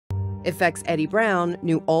Effects Eddie Brown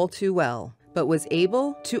knew all too well, but was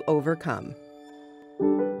able to overcome.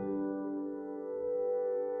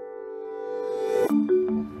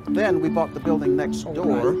 Then we bought the building next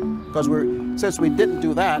door, because since we didn't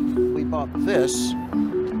do that, we bought this.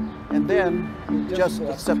 And then just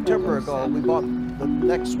September ago, we bought the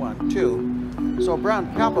next one too. So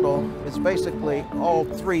Brown Capital is basically all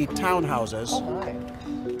 3 townhouses.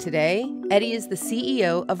 Today, Eddie is the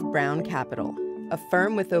CEO of Brown Capital, a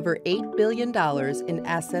firm with over $8 billion in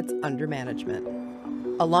assets under management.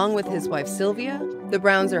 Along with his wife Sylvia, the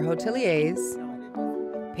Browns are hoteliers,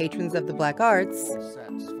 patrons of the black arts,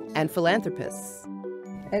 and philanthropists.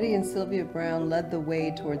 Eddie and Sylvia Brown led the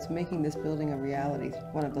way towards making this building a reality,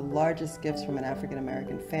 one of the largest gifts from an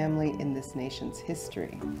African-American family in this nation's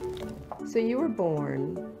history. So you were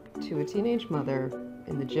born to a teenage mother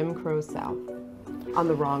in the Jim Crow South, on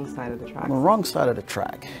the wrong side of the track. On the wrong side of the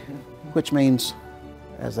track, which means,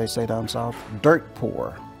 as they say down south, dirt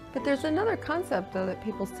poor. But there's another concept, though, that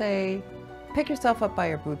people say, pick yourself up by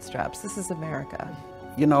your bootstraps. This is America.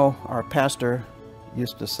 You know, our pastor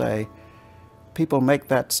used to say, people make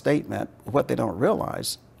that statement. What they don't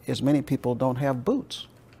realize is many people don't have boots.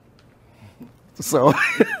 So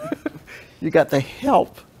you got to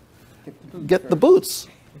help get the boots.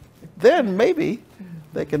 Then maybe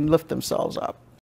they can lift themselves up.